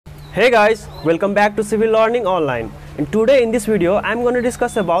Hey guys, welcome back to Civil Learning Online. And today in this video, I'm going to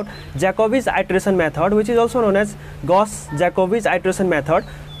discuss about Jacobi's iteration method, which is also known as Gauss-Jacobi's iteration method.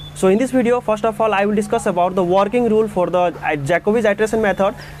 So in this video, first of all, I will discuss about the working rule for the Jacobi's iteration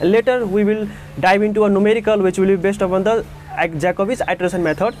method. And later, we will dive into a numerical which will be based upon the Jacobi's iteration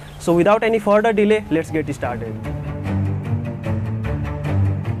method. So without any further delay, let's get started.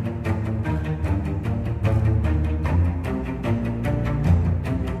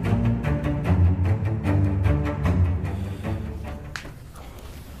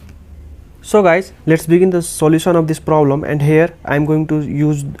 So guys, let's begin the solution of this problem, and here I am going to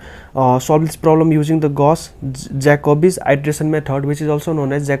solve this problem using the Gauss-Jacobi's iteration method, which is also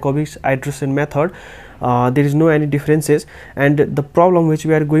known as Jacobi's iteration method. There is no any differences, and the problem which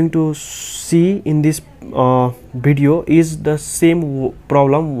we are going to see in this video is the same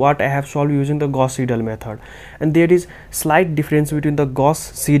problem what I have solved using the Gauss-Seidel method, and there is slight difference between the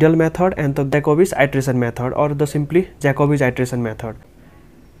Gauss-Seidel method and the Jacobi's iteration method, or the simply Jacobi's iteration method.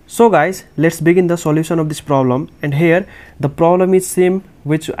 So guys, let's begin the solution of this problem, and here the problem is same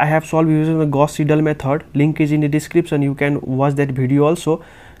which I have solved using the Gauss-Seidel method. Link is in the description, you can watch that video also.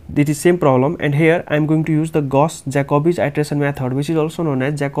 This is same problem, and here I am going to use the Gauss-Jacobi's iteration method, which is also known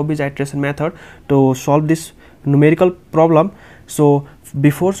as Jacobi's iteration method, to solve this numerical problem. So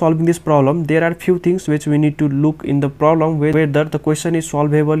before solving this problem, there are few things which we need to look in the problem whether the question is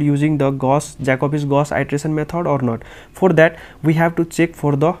solvable using the Jacobi's Gauss iteration method or not. For that, we have to check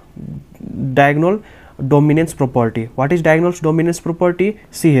for the diagonal dominance property. What is diagonal dominance property?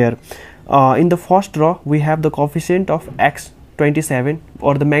 See here, in the first row we have the coefficient of x 27,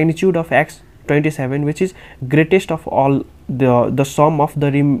 or the magnitude of x 27, which is greatest of all the sum of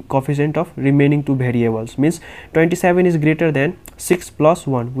the coefficient of remaining two variables. Means 27 is greater than 6 plus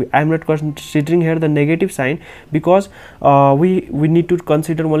 1. I am not considering here the negative sign, because we need to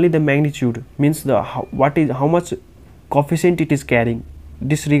consider only the magnitude, means the how much coefficient it is carrying,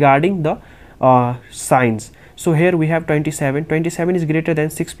 disregarding the signs. So here we have 27 is greater than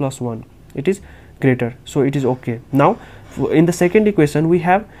 6 plus 1, it is greater, so it is okay. Now in the second equation we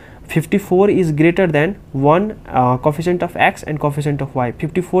have 54 is greater than 1 coefficient of x and coefficient of y.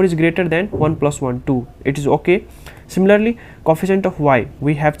 54 is greater than 1 plus 1, 2. It is okay. Similarly, coefficient of y,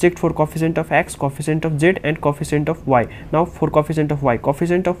 we have checked for coefficient of x, coefficient of z, and coefficient of y. Now for coefficient of y,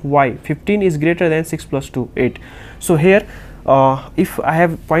 15 is greater than 6 plus 2, 8. So here, if I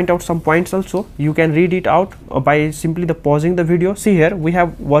have point out some points also, you can read it out by simply pausing the video. See here, we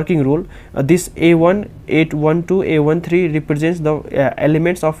have working rule. This A1, A12, A13 represents the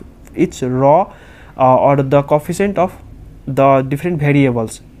elements of each row or the coefficient of the different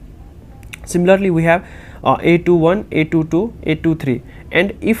variables. Similarly, we have A21, A22, A23,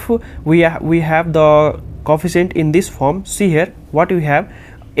 and if we have the coefficient in this form, see here what we have.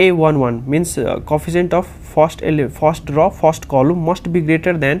 A11 means coefficient of first row, first column must be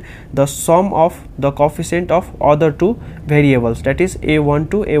greater than the sum of the coefficient of other two variables, that is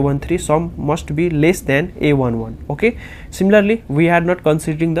A12, A13, sum must be less than A11. Okay. Similarly, we are not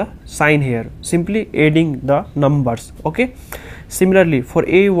considering the sign here, simply adding the numbers. Okay. Similarly, for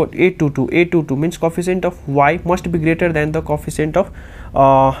A22 means coefficient of y must be greater than the coefficient of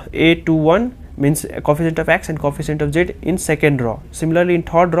A21, means coefficient of x and coefficient of z in second row. Similarly, in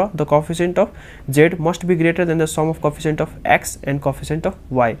third row, the coefficient of z must be greater than the sum of coefficient of x and coefficient of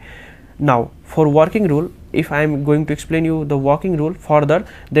y. Now for working rule, if I am going to explain you the working rule further,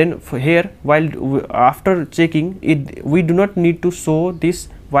 then for here, while after checking it, we do not need to show this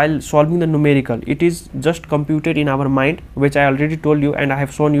while solving the numerical. It is just computed in our mind, which I already told you and I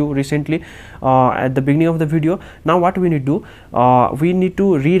have shown you recently at the beginning of the video. Now what we need to do, we need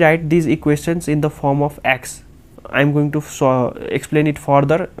to rewrite these equations in the form of x. I am going to explain it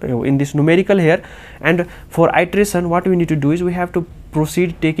further in this numerical here. And for iteration, what we need to do is we have to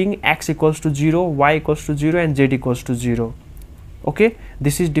proceed taking x equals to 0, y equals to 0, and z equals to 0. Okay,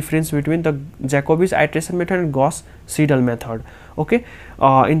 this is difference between the Jacobi's iteration method and Gauss-Seidel method. Okay,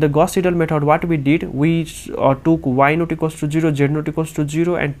 in the Gauss-Seidel method, what we did, we took y not equals to 0, z not equals to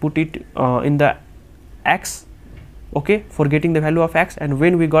 0, and put it in the x. Okay, for getting the value of x, and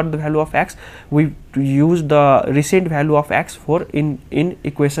when we got the value of x, we used the recent value of x for in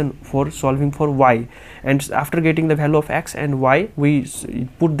equation for solving for y, and after getting the value of x and y, we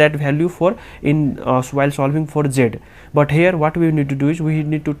put that value for in while solving for z. But here what we need to do is we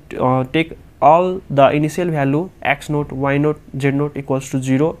need to take all the initial value x naught, y naught, z naught equals to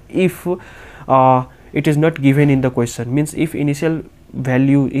 0 if it is not given in the question. Means if initial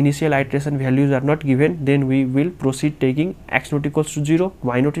iteration values are not given, then we will proceed taking x naught equals to 0,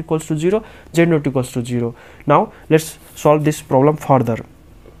 y naught equals to 0, z naught equals to 0. Now let's solve this problem further.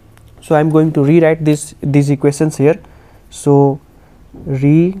 So I'm going to rewrite these equations here. So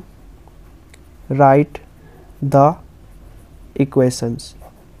rewrite the equations.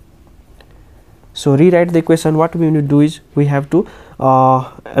 So rewrite the equation. What we need to do is we have to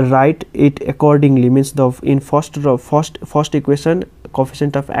write it accordingly. Means the in first equation,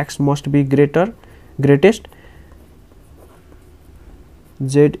 coefficient of x must be greatest,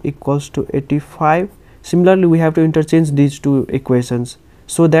 z equals to 85. Similarly, we have to interchange these two equations,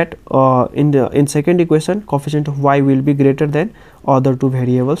 so that in second equation, coefficient of y will be greater than other two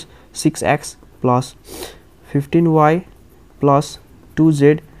variables. 6x plus 15y plus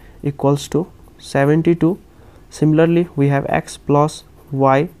 2z equals to 72. Similarly, we have x plus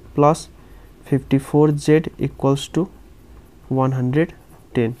y plus 54z equals to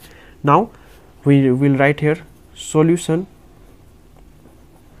 110. Now we will write here solution,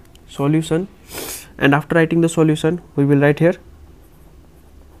 and after writing the solution, we will write here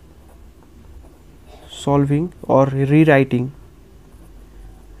solving or rewriting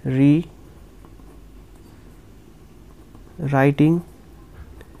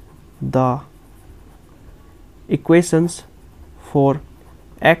the equations for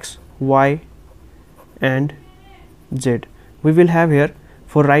x, y and z. We will have here,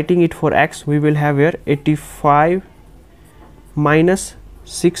 for writing it for x, we will have here 85 minus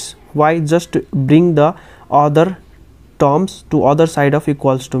 6y. Just bring the other terms to other side of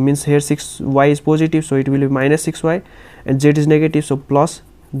equals to, means here 6y is positive, so it will be minus 6y, and z is negative, so plus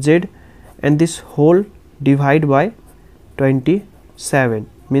z, and this whole divide by 27.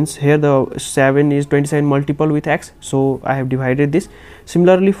 Means here the 7 is 27 multiple with x, so I have divided this.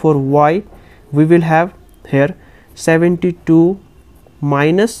 Similarly, for y, we will have here 72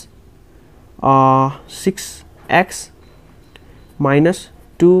 minus 6x minus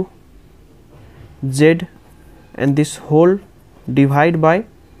 2z, and this whole divide by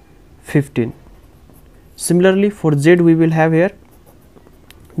 15. Similarly, for z, we will have here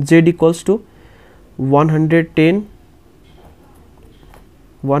z equals to 110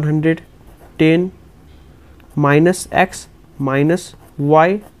 minus x minus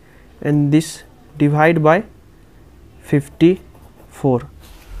y, and this divide by 54.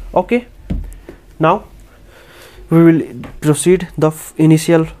 Okay, now we will proceed the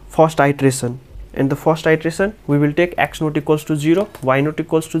initial first iteration. And the first iteration, we will take x not equals to 0, y not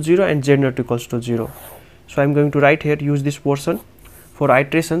equals to 0, and z not equals to 0. So I am going to write here, use this portion for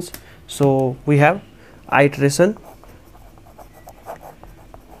iterations. So we have iteration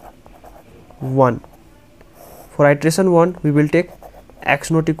 1. For iteration 1, we will take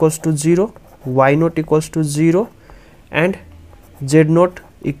x not equals to 0, y not equals to 0, and z not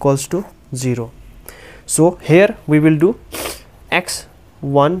equals to 0. So here we will do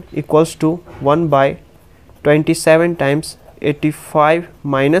x1 equals to 1 by 27 times 85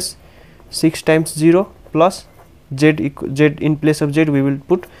 minus 6 times 0 plus z in place of z we will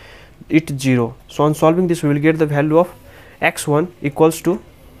put it 0. So on solving this, we will get the value of x1 equals to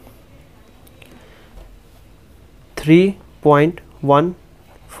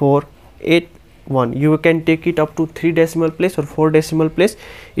 3.1481. You can take it up to 3 decimal place or 4 decimal place.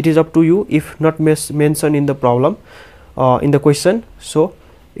 It is up to you, if not mentioned in the problem, in the question. So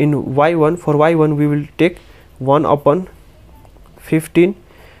in y1, for y1, we will take 1 upon 15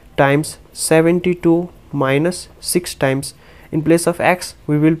 times 72 minus 6 times, in place of x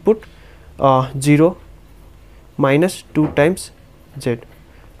we will put 0 minus 2 times z.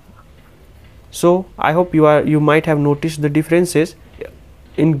 So I hope you might have noticed the differences.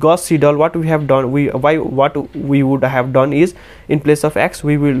 In Gauss-Seidel, what we have done, what we would have done is, in place of x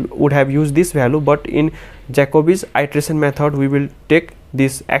we would have used this value, but in Jacobi's iteration method we will take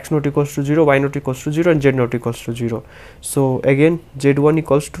this x not equals to 0, y not equals to 0, and z not equals to 0. So again, z1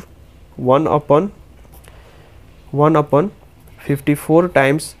 equals to 1 upon 54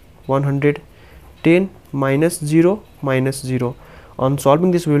 times 110 minus 0 minus 0. On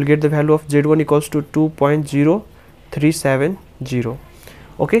solving this, we will get the value of z1 equals to 2.0370.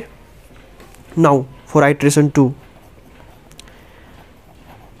 Okay, now for iteration 2,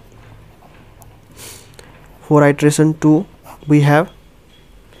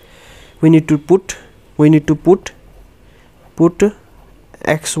 we need to put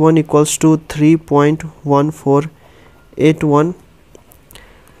x1 equals to 3.1481,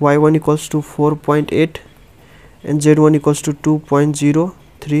 y1 equals to 4.8, and z1 equals to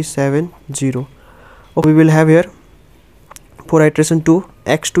 2.0370. Okay, we will have here for iteration 2,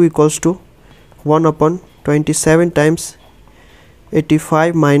 x2 equals to 1 upon 27 times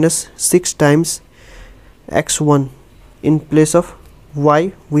 85 minus 6 times x1. In place of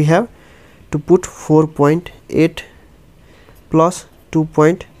y we have to put 4.8 plus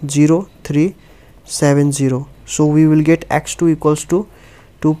 2.0370. So we will get x2 equals to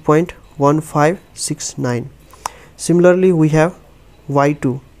 2.1569. Similarly, we have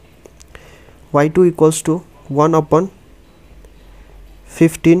y2 equals to 1 upon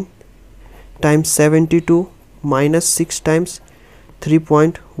 15 times 72 minus 6 times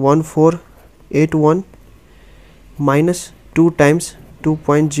 3.1481 minus 2 times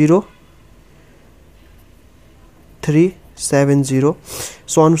 2.0370.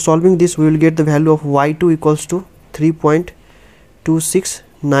 So on solving this, we will get the value of y2 equals to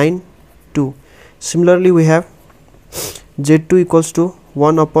 3.2692. Similarly, we have z2 equals to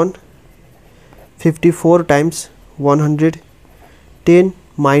 1 upon 54 times 110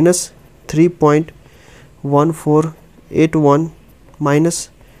 minus 3.1481 minus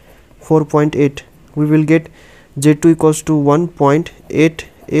 4.8. We will get z2 equals to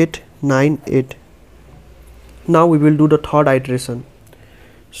 1.8898. Now we will do the third iteration.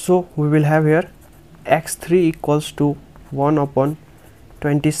 So we will have here x3 equals to 1 upon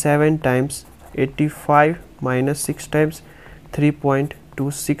 27 times 85 minus 6 times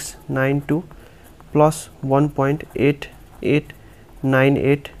 3.2692 plus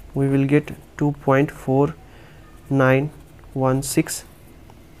 1.8898. we will get 2.4916.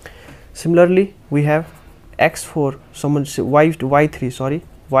 Similarly, we have x4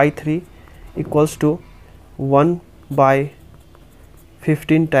 y3 equals to 1 by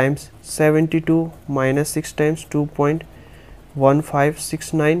 15 times 72 minus 6 times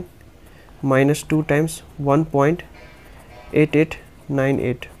 2.1569 minus 2 times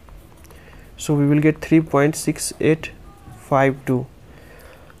 1.8898. so we will get 3.6852.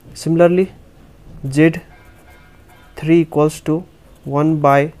 Similarly, z3 equals to 1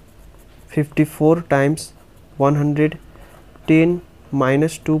 by 54 times 110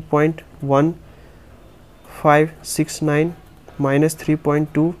 minus 2.1569 minus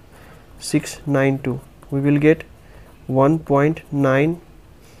 3.2692. we will get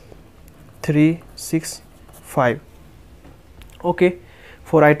 1.9365. okay,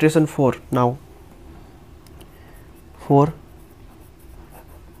 for iteration 4 now. For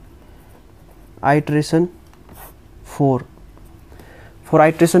iteration 4,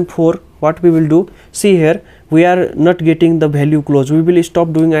 what we will do, see here we are not getting the value close. We will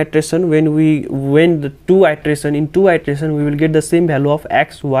stop doing iteration when the two iteration we will get the same value of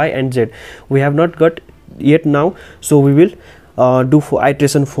x, y and z. We have not got yet now, so we will do for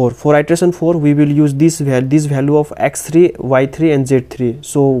iteration 4. For iteration 4 we will use this value of x3, y3 and z3.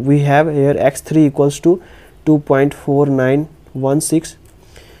 so we have here x3 equals to 2.4916,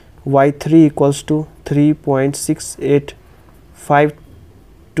 y3 equals to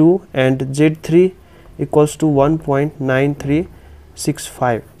 3.6852 and z3 equals to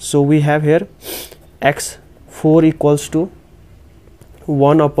 1.9365. so we have here x4 equals to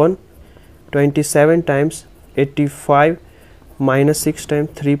 1 upon 27 times 85 minus 6 times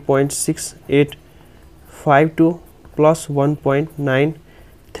 3.6852 plus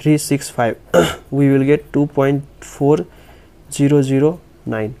 1.9365. we will get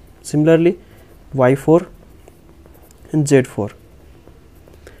 2.4009. Similarly, y4 and z4.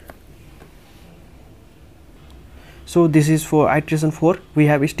 So this is for iteration 4. We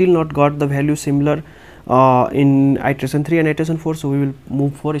have still not got the value similar in iteration 3 and iteration 4, so we will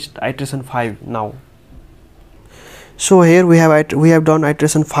move for iteration 5 now. So here we have done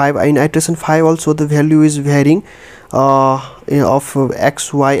iteration 5. In iteration 5 also the value is varying of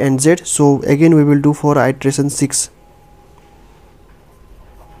x, y and z. So again we will do for iteration 6.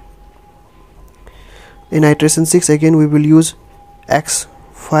 In iteration 6 again we will use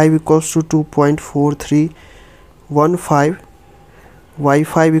x5 equals to 2.4315,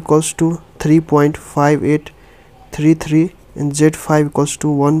 y5 equals to 3.5833 and z5 equals to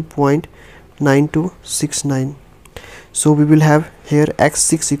 1.9269. so we will have here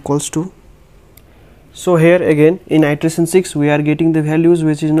x6 equals to, so here again in iteration 6 we are getting the values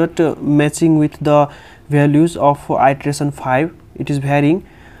which is not matching with the values of iteration 5. it is varying.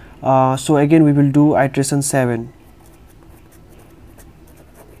 So again we will do iteration 7,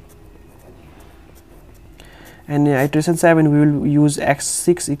 and in iteration 7 we will use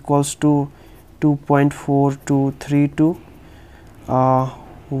x6 equals to 2.4232,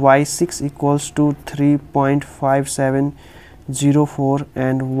 y6 equals to 3.5704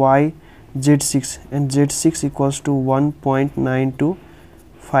 and z6 equals to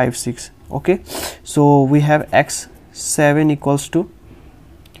 1.9256. okay, so we have x7 equals to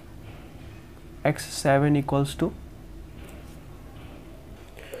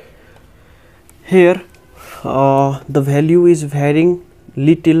here the value is varying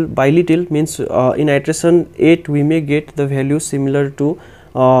little by little means in iteration 8 we may get the value similar to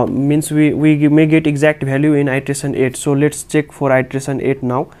means we may get exact value in iteration 8. So let's check for iteration 8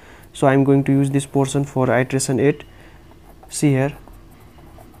 now. So I'm going to use this portion for iteration 8. See here,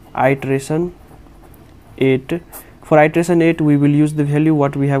 iteration 8. For iteration 8 we will use the value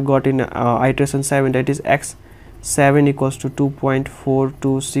what we have got in iteration 7, that is x7 equals to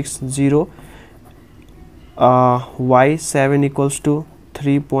 2.4260, y7 equals to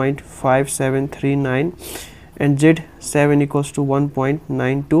 3.5739, and z7 equals to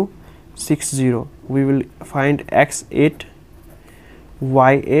 1.9260. we will find x8,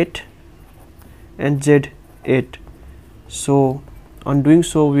 y8 and z8. so on doing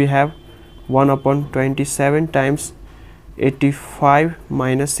so we have 1/27 times 85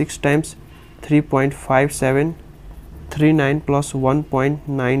 minus 6 times 3.5739 plus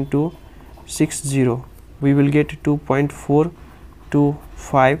 1.9260. we will get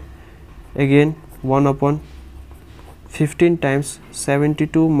 2.425. again 1/15 times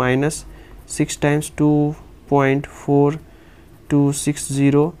 72 minus 6 times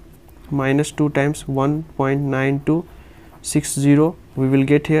 2.4260 minus 2 times 1.9260. we will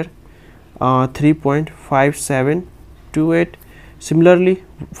get here 3.5728. similarly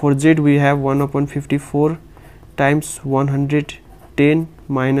for z we have 1/54 times 110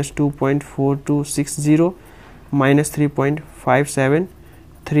 minus 2.4260 minus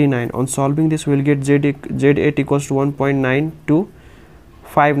 3.5739. on solving this we will get z8 equals to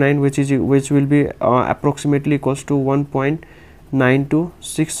 1.9259, which will be approximately equals to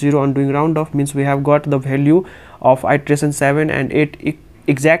 1.9260. on doing round off means we have got the value of iteration 7 and 8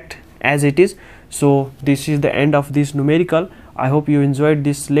 exact as it is. So this is the end of this numerical. I hope you enjoyed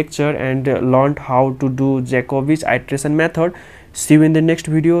this lecture and learned how to do Jacobi's iteration method. See you in the next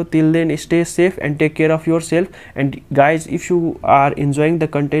video. Till then, stay safe and take care of yourself. And guys, if you are enjoying the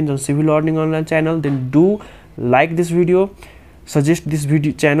content on Civil Learning Online channel, then do like this video, suggest this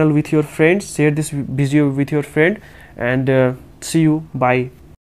video channel with your friends, share this video with your friend, and see you. Bye.